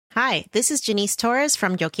Hi, this is Janice Torres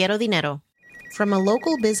from Yo Quiero Dinero. From a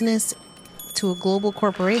local business to a global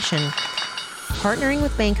corporation, partnering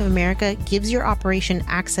with Bank of America gives your operation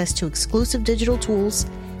access to exclusive digital tools,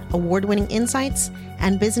 award-winning insights,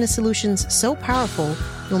 and business solutions so powerful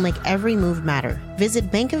you'll make every move matter.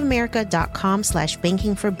 Visit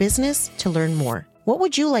bankofamerica.com/bankingforbusiness to learn more. What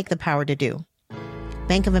would you like the power to do?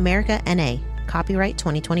 Bank of America, N.A., copyright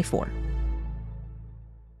 2024.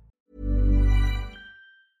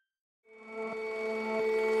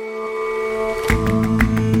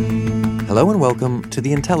 Hello and welcome to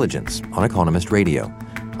The Intelligence on Economist Radio.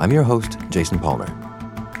 I'm your host, Jason Palmer.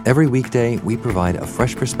 Every weekday, we provide a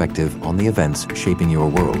fresh perspective on the events shaping your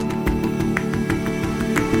world.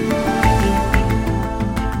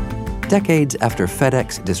 Decades after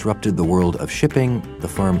FedEx disrupted the world of shipping, the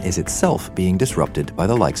firm is itself being disrupted by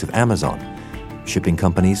the likes of Amazon. Shipping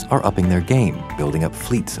companies are upping their game, building up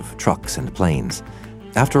fleets of trucks and planes.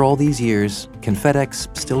 After all these years, can FedEx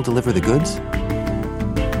still deliver the goods?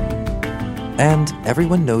 And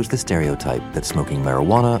everyone knows the stereotype that smoking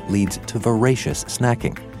marijuana leads to voracious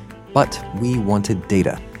snacking. But we wanted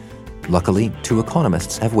data. Luckily, two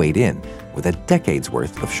economists have weighed in with a decade's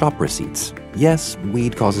worth of shop receipts. Yes,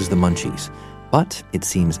 weed causes the munchies, but it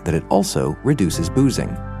seems that it also reduces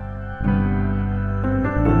boozing.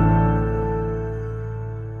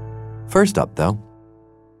 First up, though,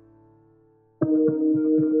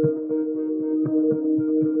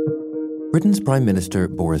 Britain's Prime Minister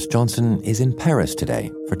Boris Johnson is in Paris today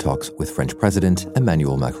for talks with French President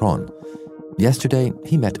Emmanuel Macron. Yesterday,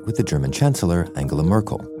 he met with the German Chancellor Angela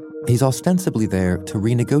Merkel. He's ostensibly there to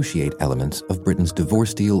renegotiate elements of Britain's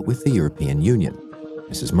divorce deal with the European Union.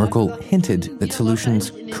 Mrs. Merkel hinted that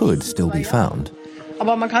solutions could still be found.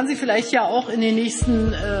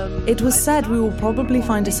 It was said we will probably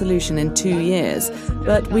find a solution in 2 years,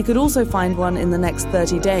 but we could also find one in the next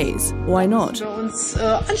 30 days. Why not?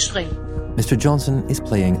 Mr. Johnson is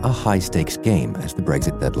playing a high-stakes game as the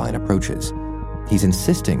Brexit deadline approaches. He's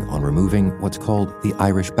insisting on removing what's called the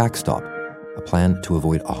Irish backstop, a plan to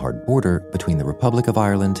avoid a hard border between the Republic of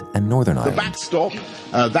Ireland and Northern Ireland. The backstop,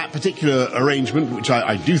 that particular arrangement, which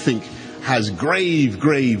I do think has grave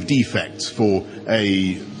defects for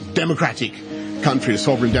a democratic country, a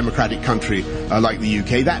sovereign democratic country like the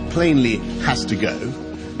UK, that plainly has to go.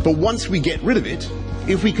 But once we get rid of it,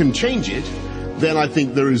 if we can change it, then I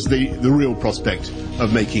think there is the real prospect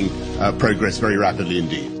of making progress very rapidly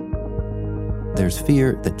indeed. There's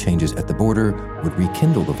fear that changes at the border would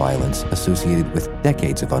rekindle the violence associated with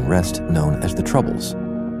decades of unrest known as the Troubles.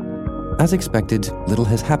 As expected, little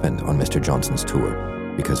has happened on Mr. Johnson's tour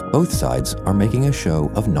because both sides are making a show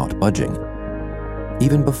of not budging.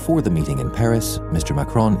 Even before the meeting in Paris, Mr.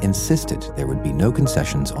 Macron insisted there would be no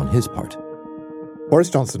concessions on his part. Boris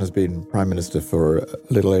Johnson has been Prime Minister for a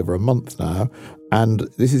little over a month now, and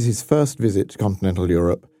this is his first visit to continental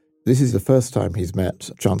Europe. This is the first time he's met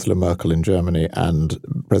Chancellor Merkel in Germany and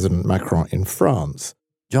President Macron in France.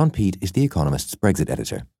 John Peet is The Economist's Brexit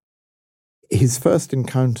editor. His first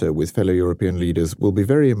encounter with fellow European leaders will be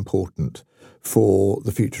very important for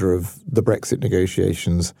the future of the Brexit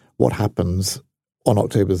negotiations, what happens on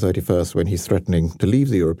October 31st when he's threatening to leave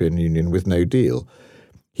the European Union with no deal.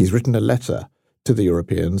 He's written a letter to the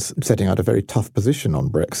Europeans, setting out a very tough position on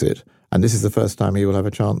Brexit, and this is the first time he will have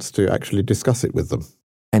a chance to actually discuss it with them.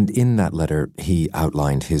 And in that letter, he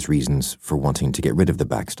outlined his reasons for wanting to get rid of the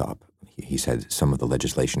backstop. He said some of the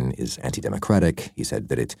legislation is anti-democratic. He said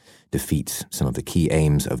that it defeats some of the key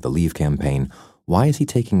aims of the Leave campaign. Why is he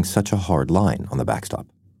taking such a hard line on the backstop?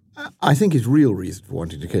 I think his real reason for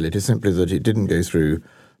wanting to kill it is simply that it didn't go through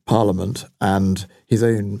Parliament, and his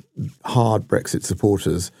own hard Brexit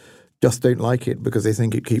supporters just don't like it because they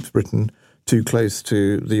think it keeps Britain too close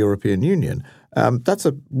to the European Union. That's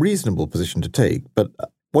a reasonable position to take, but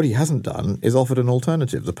what he hasn't done is offered an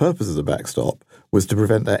alternative. The purpose of the backstop was to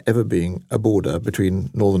prevent there ever being a border between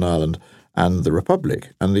Northern Ireland and the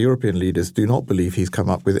Republic, and the European leaders do not believe he's come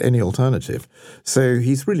up with any alternative. So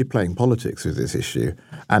he's really playing politics with this issue,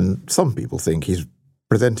 and some people think he's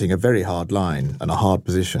presenting a very hard line and a hard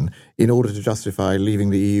position in order to justify leaving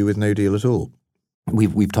the EU with no deal at all.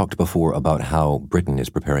 We've talked before about how Britain is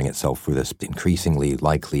preparing itself for this increasingly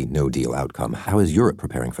likely no-deal outcome. How is Europe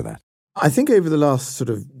preparing for that? I think over the last sort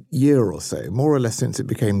of year or so, more or less since it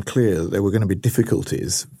became clear that there were going to be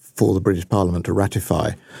difficulties for the British Parliament to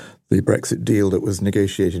ratify the Brexit deal that was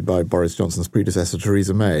negotiated by Boris Johnson's predecessor,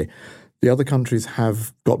 Theresa May, the other countries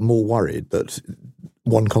have got more worried that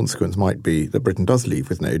one consequence might be that Britain does leave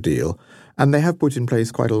with no deal. And they have put in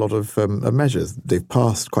place quite a lot of measures. They've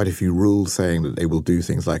passed quite a few rules saying that they will do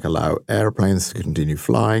things like allow airplanes to continue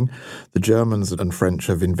flying. The Germans and French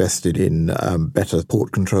have invested in better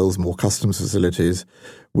port controls, more customs facilities,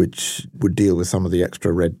 which would deal with some of the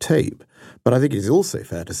extra red tape. But I think it is also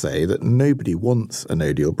fair to say that nobody wants a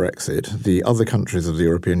no-deal Brexit. The other countries of the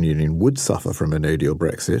European Union would suffer from a no-deal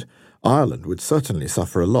Brexit. Ireland would certainly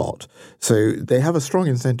suffer a lot. So they have a strong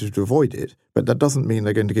incentive to avoid it, but that doesn't mean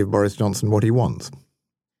they're going to give Boris Johnson what he wants.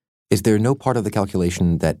 Is there no part of the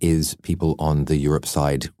calculation that is people on the Europe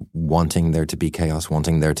side wanting there to be chaos,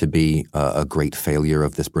 wanting there to be a great failure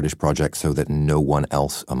of this British project so that no one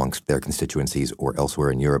else amongst their constituencies or elsewhere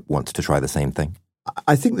in Europe wants to try the same thing?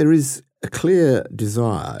 I think there is a clear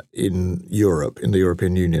desire in Europe, in the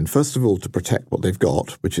European Union, first of all, to protect what they've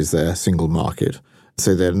got, which is their single market.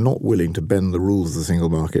 So they're not willing to bend the rules of the single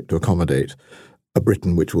market to accommodate a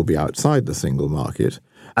Britain which will be outside the single market.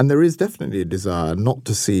 And there is definitely a desire not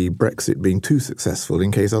to see Brexit being too successful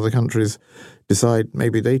in case other countries decide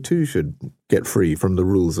maybe they too should get free from the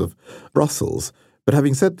rules of Brussels. But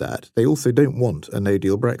having said that, they also don't want a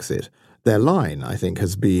no-deal Brexit. Their line, I think,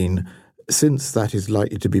 has been, since that is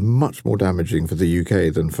likely to be much more damaging for the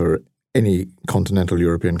UK than for any continental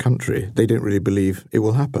European country, they don't really believe it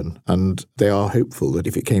will happen. And they are hopeful that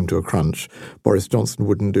if it came to a crunch, Boris Johnson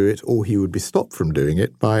wouldn't do it, or he would be stopped from doing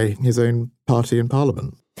it by his own party in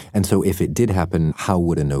Parliament. And so if it did happen, how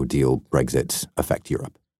would a no-deal Brexit affect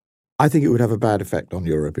Europe? I think it would have a bad effect on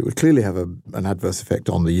Europe. It would clearly have an adverse effect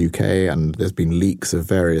on the UK, and there's been leaks of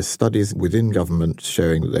various studies within government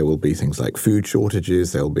showing that there will be things like food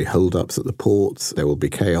shortages, there will be hold-ups at the ports, there will be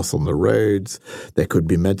chaos on the roads, there could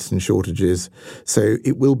be medicine shortages. So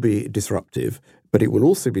it will be disruptive, but it will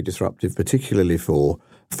also be disruptive particularly for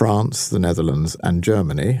France, the Netherlands and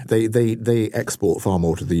Germany. They export far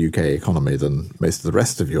more to the UK economy than most of the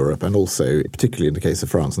rest of Europe, and also, particularly in the case of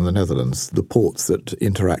France and the Netherlands, the ports that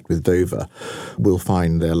interact with Dover will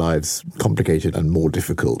find their lives complicated and more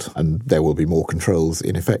difficult, and there will be more controls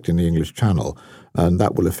in effect in the English Channel, and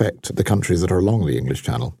that will affect the countries that are along the English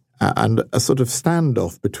Channel. And a sort of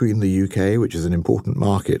standoff between the UK, which is an important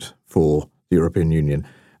market for the European Union,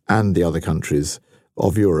 and the other countries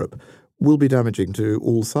of Europe will be damaging to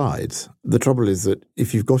all sides. The trouble is that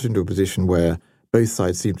if you've got into a position where both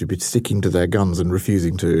sides seem to be sticking to their guns and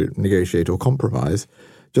refusing to negotiate or compromise,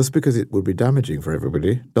 just because it will be damaging for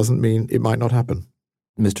everybody doesn't mean it might not happen.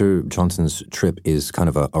 Mr. Johnson's trip is kind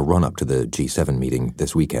of a run-up to the G7 meeting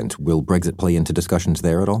this weekend. Will Brexit play into discussions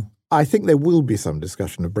there at all? I think there will be some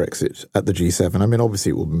discussion of Brexit at the G7. I mean,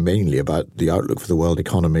 obviously it will be mainly about the outlook for the world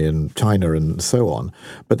economy and China and so on.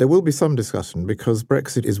 But there will be some discussion because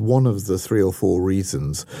Brexit is one of the 3 or 4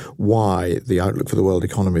 reasons why the outlook for the world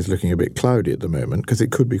economy is looking a bit cloudy at the moment, because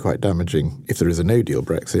it could be quite damaging if there is a no-deal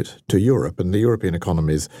Brexit to Europe. And the European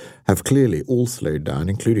economies have clearly all slowed down,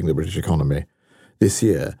 including the British economy, this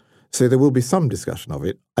year. So there will be some discussion of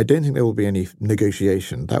it. I don't think there will be any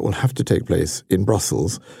negotiation. That will have to take place in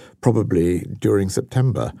Brussels, probably during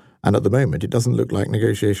September. And at the moment, it doesn't look like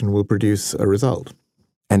negotiation will produce a result.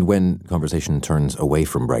 And when conversation turns away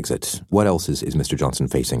from Brexit, what else is Mr. Johnson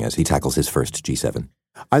facing as he tackles his first G7?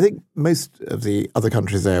 I think most of the other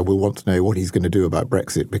countries there will want to know what he's going to do about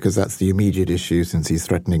Brexit, because that's the immediate issue since he's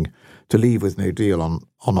threatening to leave with no deal on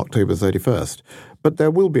October 31st. But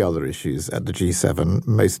there will be other issues at the G7,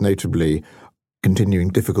 most notably continuing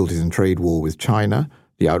difficulties in trade war with China,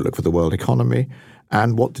 the outlook for the world economy,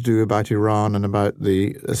 and what to do about Iran and about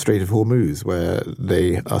the Strait of Hormuz, where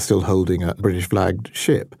they are still holding a British-flagged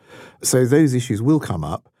ship. So those issues will come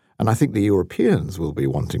up. And I think the Europeans will be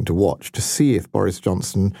wanting to watch to see if Boris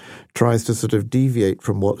Johnson tries to sort of deviate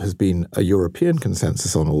from what has been a European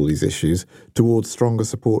consensus on all these issues towards stronger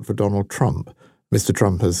support for Donald Trump. Mr.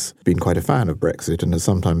 Trump has been quite a fan of Brexit and has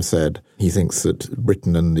sometimes said he thinks that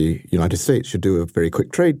Britain and the United States should do a very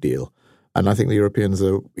quick trade deal. And I think the Europeans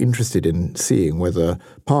are interested in seeing whether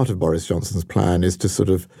part of Boris Johnson's plan is to sort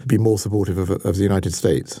of be more supportive of the United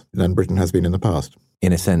States than Britain has been in the past.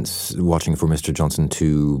 In a sense, watching for Mr. Johnson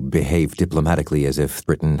to behave diplomatically as if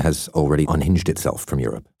Britain has already unhinged itself from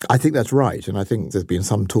Europe. I think that's right, and I think there's been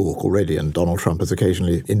some talk already, and Donald Trump has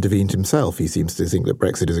occasionally intervened himself. He seems to think that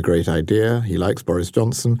Brexit is a great idea. He likes Boris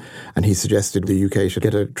Johnson, and he suggested the UK should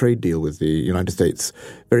get a trade deal with the United States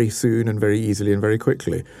very soon and very easily and very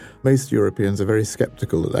quickly. Most Europeans are very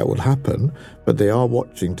sceptical that will happen, but they are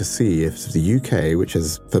watching to see if the UK, which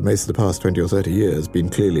has for most of the past 20 or 30 years been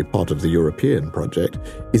clearly part of the European project,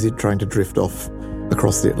 is it trying to drift off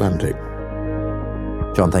across the Atlantic?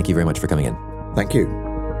 John, thank you very much for coming in. Thank you.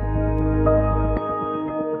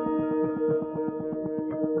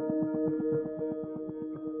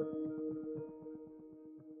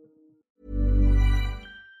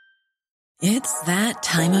 It's that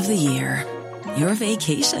time of the year. Your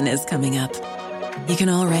vacation is coming up. You can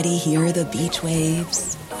already hear the beach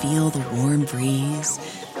waves, feel the warm breeze,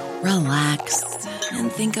 relax,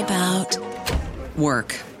 and think about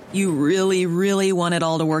work. You really, really want it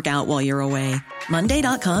all to work out while you're away.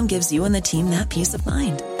 Monday.com gives you and the team that peace of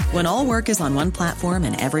mind. When all work is on one platform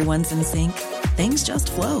and everyone's in sync, things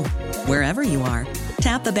just flow. Wherever you are,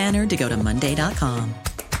 tap the banner to go to Monday.com.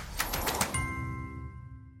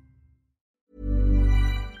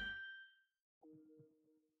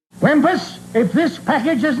 Wempus, if this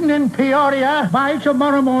package isn't in Peoria by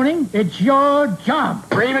tomorrow morning, it's your job.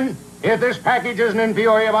 Freeman, if this package isn't in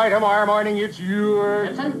Peoria by tomorrow morning, it's yours.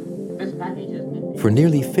 Listen, this package isn't in... For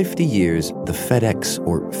nearly 50 years, the FedEx,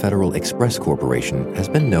 or Federal Express Corporation, has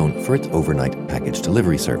been known for its overnight package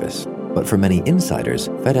delivery service. But for many insiders,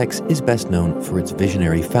 FedEx is best known for its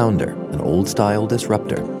visionary founder, an old-style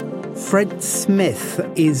disruptor. Fred Smith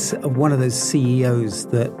is one of those CEOs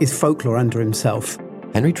that is folklore unto himself.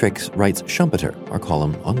 Henry Trix writes Schumpeter, our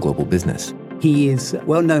column on global business. He is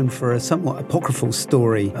well known for a somewhat apocryphal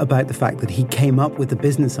story about the fact that he came up with the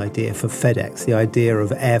business idea for FedEx, the idea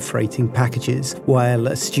of air freighting packages, while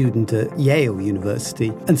a student at Yale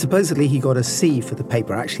University. And supposedly he got a C for the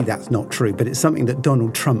paper. Actually, that's not true, but it's something that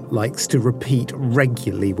Donald Trump likes to repeat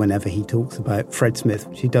regularly whenever he talks about Fred Smith,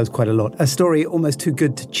 which he does quite a lot. A story almost too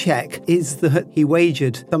good to check is that he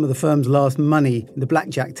wagered some of the firm's last money in the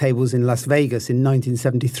blackjack tables in Las Vegas in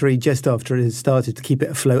 1973, just after it had started to keep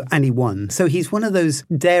it afloat, and he won. So he's one of those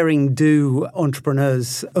daring-do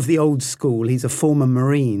entrepreneurs of the old school. He's a former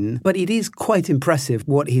Marine, but it is quite impressive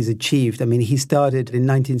what he's achieved. I mean, he started in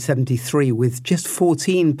 1973 with just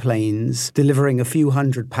 14 planes delivering a few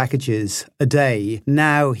hundred packages a day.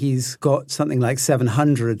 Now he's got something like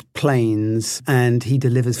 700 planes and he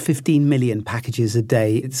delivers 15 million packages a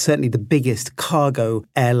day. It's certainly the biggest cargo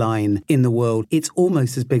airline in the world. It's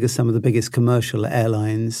almost as big as some of the biggest commercial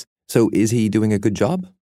airlines. So is he doing a good job?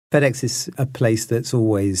 FedEx is a place that's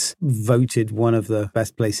always voted one of the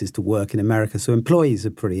best places to work in America, so employees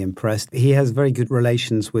are pretty impressed. He has very good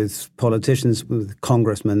relations with politicians, with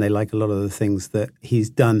congressmen. They like a lot of the things that he's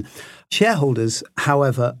done. Shareholders,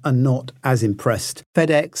 however, are not as impressed.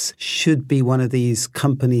 FedEx should be one of these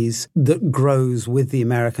companies that grows with the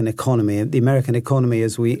American economy. And the American economy,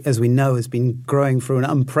 as we know, has been growing through an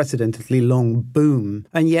unprecedentedly long boom.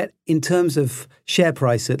 And yet, in terms of share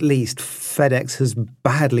price at least, FedEx has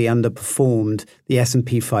badly underperformed the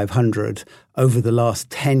S&P 500 over the last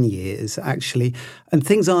 10 years, actually. And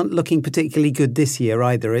things aren't looking particularly good this year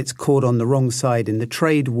either. It's caught on the wrong side in the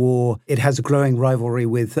trade war. It has a growing rivalry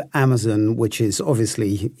with Amazon, which is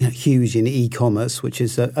obviously huge in e-commerce, which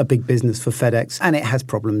is a big business for FedEx. And it has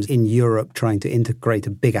problems in Europe trying to integrate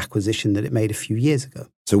a big acquisition that it made a few years ago.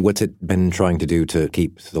 So what's it been trying to do to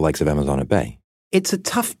keep the likes of Amazon at bay? It's a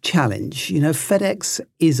tough challenge. You know, FedEx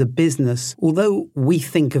is a business, although we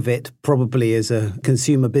think of it probably as a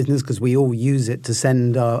consumer business because we all use it to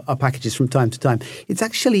send our packages from time to time. It's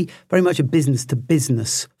actually very much a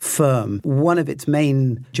business-to-business firm. One of its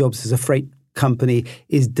main jobs as a freight company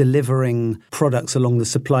is delivering products along the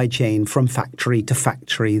supply chain from factory to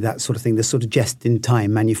factory, that sort of thing. The sort of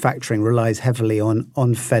just-in-time manufacturing relies heavily on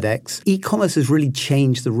FedEx. E-commerce has really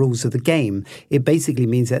changed the rules of the game. It basically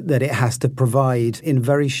means that it has to provide in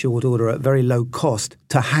very short order at very low cost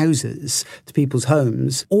to houses, to people's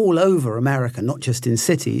homes all over America, not just in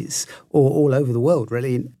cities or all over the world,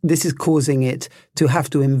 really. This is causing it to have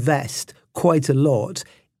to invest quite a lot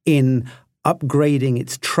in upgrading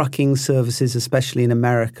its trucking services, especially in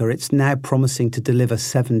America. It's now promising to deliver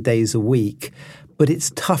 7 days a week, but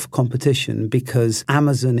it's tough competition because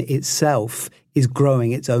Amazon itself is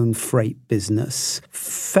growing its own freight business.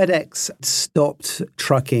 FedEx stopped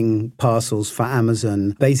trucking parcels for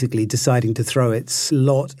Amazon, basically deciding to throw its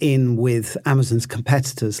lot in with Amazon's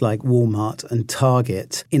competitors like Walmart and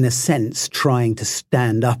Target, in a sense trying to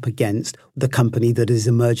stand up against the company that is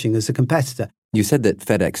emerging as a competitor. You said that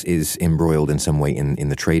FedEx is embroiled in some way in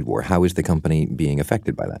the trade war. How is the company being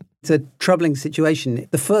affected by that? It's a troubling situation.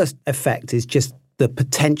 The first effect is just the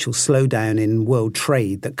potential slowdown in world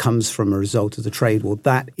trade that comes from a result of the trade war.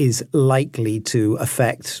 That is likely to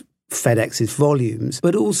affect FedEx's volumes,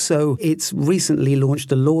 but also it's recently launched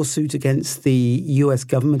a lawsuit against the US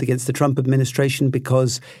government, against the Trump administration,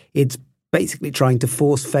 because it's basically trying to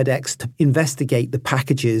force FedEx to investigate the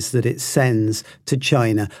packages that it sends to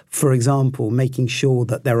China. For example, making sure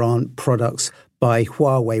that there aren't products by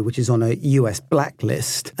Huawei, which is on a US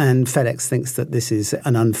blacklist. And FedEx thinks that this is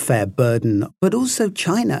an unfair burden. But also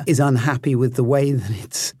China is unhappy with the way that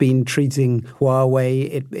it's been treating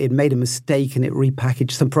Huawei. It made a mistake and it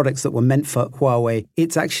repackaged some products that were meant for Huawei.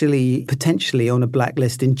 It's actually potentially on a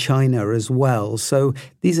blacklist in China as well. So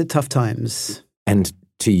these are tough times. And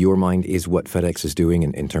to your mind, is what FedEx is doing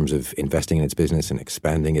in terms of investing in its business and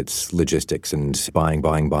expanding its logistics and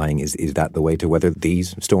buying, is that the way to weather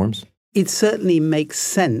these storms? It certainly makes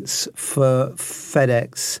sense for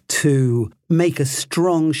FedEx to make a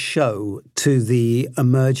strong show to the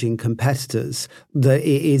emerging competitors that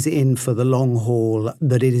it is in for the long haul,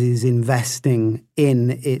 that it is investing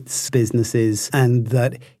in its businesses, and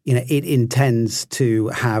that it intends to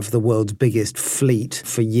have the world's biggest fleet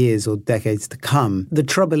for years or decades to come. The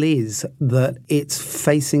trouble is that it's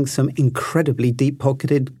facing some incredibly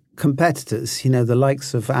deep-pocketed competitors, the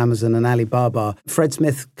likes of Amazon and Alibaba. Fred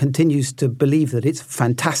Smith continues to believe that it's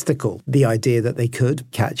fantastical, the idea that they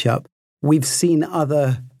could catch up. We've seen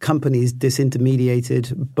other companies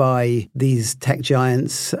disintermediated by these tech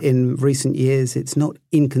giants in recent years. It's not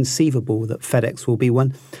inconceivable that FedEx will be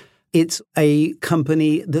one. It's a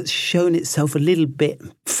company that's shown itself a little bit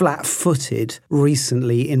flat-footed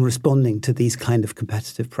recently in responding to these kind of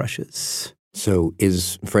competitive pressures. So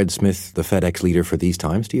is Fred Smith the FedEx leader for these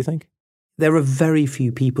times, do you think? There are very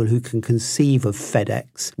few people who can conceive of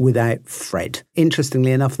FedEx without Fred.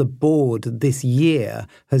 Interestingly enough, the board this year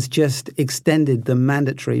has just extended the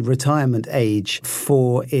mandatory retirement age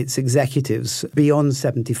for its executives beyond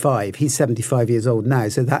 75. He's 75 years old now,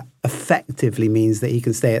 so that effectively means that he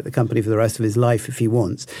can stay at the company for the rest of his life if he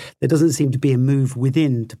wants. There doesn't seem to be a move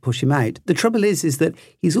within to push him out. The trouble is that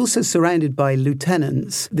he's also surrounded by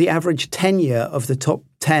lieutenants. The average tenure of the top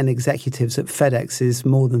 10 executives at FedEx is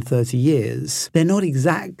more than 30 years. They're not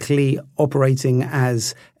exactly operating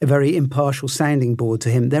as a very impartial sounding board to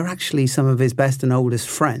him. They're actually some of his best and oldest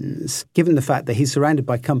friends. Given the fact that he's surrounded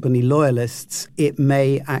by company loyalists, it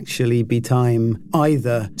may actually be time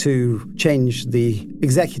either to change the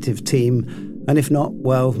executive team, and if not,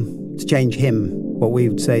 well, to change him, what we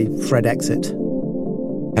would say Fred exit.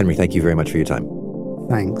 Henry, thank you very much for your time.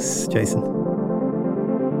 Thanks, Jason.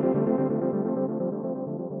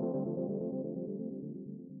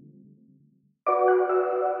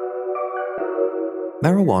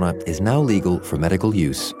 Marijuana is now legal for medical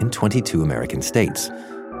use in 22 American states.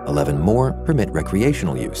 11 more permit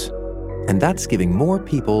recreational use. And that's giving more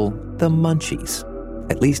people the munchies,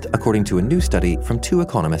 at least according to a new study from two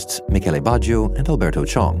economists, Michele Baggio and Alberto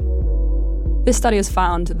Chong. This study has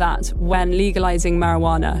found that when legalizing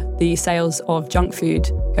marijuana, the sales of junk food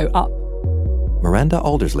go up. Miranda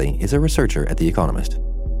Aldersley is a researcher at The Economist.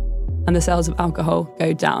 And the sales of alcohol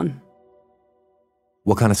go down.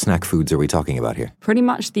 What kind of snack foods are we talking about here? Pretty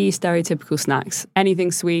much the stereotypical snacks.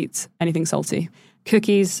 Anything sweet, anything salty.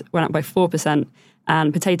 Cookies went up by 4%,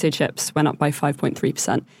 and potato chips went up by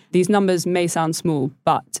 5.3%. These numbers may sound small,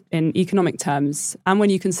 but in economic terms, and when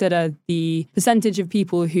you consider the percentage of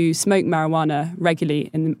people who smoke marijuana regularly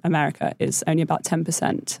in America is only about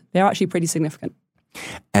 10%, they're actually pretty significant.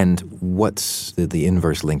 And what's the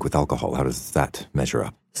inverse link with alcohol? How does that measure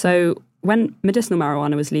up? So when medicinal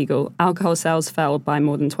marijuana was legal, alcohol sales fell by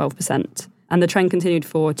more than 12%, and the trend continued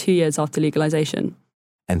for 2 years after legalization.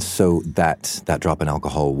 And so that drop in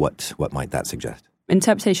alcohol, what might that suggest?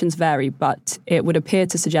 Interpretations vary, but it would appear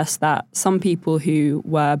to suggest that some people who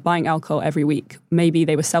were buying alcohol every week, maybe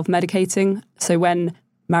they were self-medicating. So when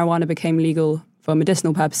marijuana became legal for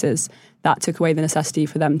medicinal purposes, that took away the necessity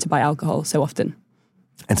for them to buy alcohol so often.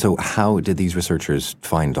 And so how did these researchers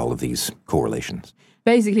find all of these correlations?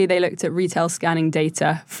 Basically, they looked at retail scanning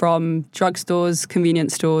data from drugstores,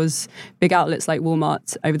 convenience stores, big outlets like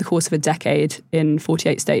Walmart over the course of a decade in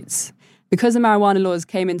 48 states. Because the marijuana laws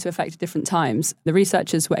came into effect at different times, the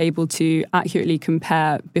researchers were able to accurately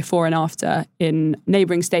compare before and after in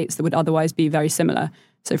neighbouring states that would otherwise be very similar.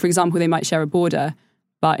 So, for example, they might share a border,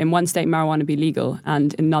 but in one state marijuana would be legal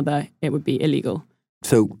and in another it would be illegal.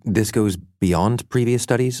 So this goes beyond previous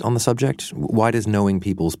studies on the subject? Why does knowing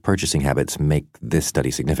people's purchasing habits make this study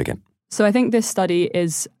significant? So I think this study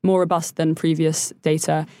is more robust than previous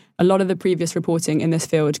data. A lot of the previous reporting in this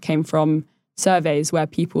field came from surveys where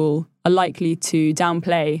people are likely to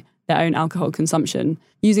downplay their own alcohol consumption.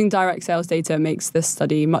 Using direct sales data makes this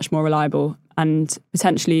study much more reliable and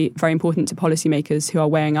potentially very important to policymakers who are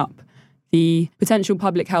weighing up the potential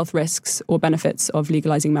public health risks or benefits of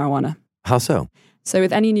legalizing marijuana. How so? So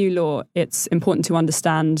with any new law, it's important to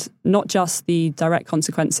understand not just the direct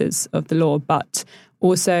consequences of the law, but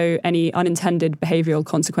also any unintended behavioural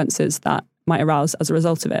consequences that might arouse as a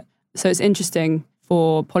result of it. So it's interesting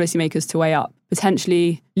for policymakers to weigh up.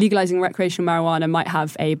 Potentially, legalizing recreational marijuana might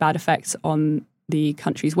have a bad effect on the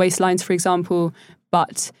country's waistlines, for example,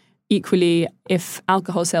 but equally, if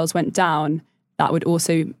alcohol sales went down, that would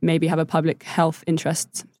also maybe have a public health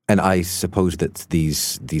interest. And I suppose that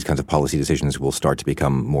these kinds of policy decisions will start to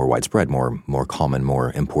become more widespread, more common,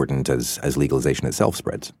 more important as legalization itself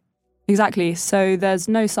spreads. Exactly. So there's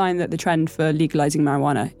no sign that the trend for legalizing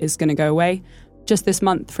marijuana is going to go away. Just this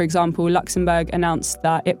month, for example, Luxembourg announced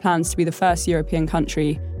that it plans to be the first European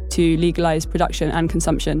country to legalize production and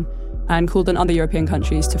consumption, and called on other European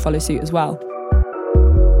countries to follow suit as well.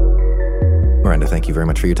 Miranda, thank you very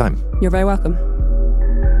much for your time. You're very welcome.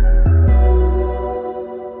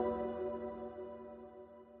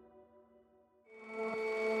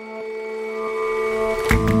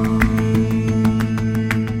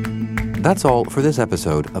 That's all for this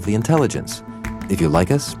episode of The Intelligence. If you like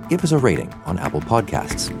us, give us a rating on Apple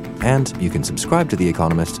Podcasts. And you can subscribe to The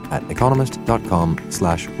Economist at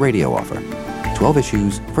economist.com/radio offer. 12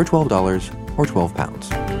 issues for $12 or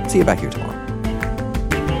 £12. See you back here tomorrow.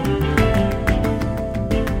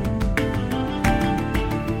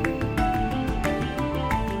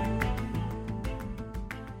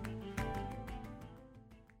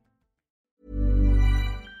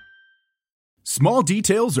 Small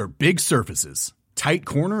details are big surfaces. Tight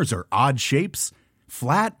corners are odd shapes.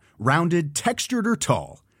 Flat, rounded, textured, or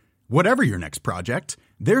tall. Whatever your next project,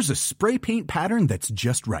 there's a spray paint pattern that's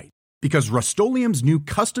just right. Because Rust-Oleum's new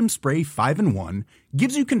Custom Spray 5-in-1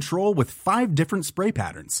 gives you control with 5 different spray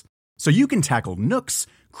patterns. So you can tackle nooks,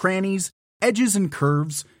 crannies, edges, and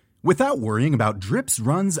curves without worrying about drips,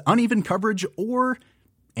 runs, uneven coverage, or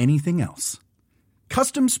anything else.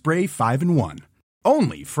 Custom Spray 5-in-1.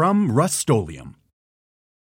 Only from Rust-Oleum.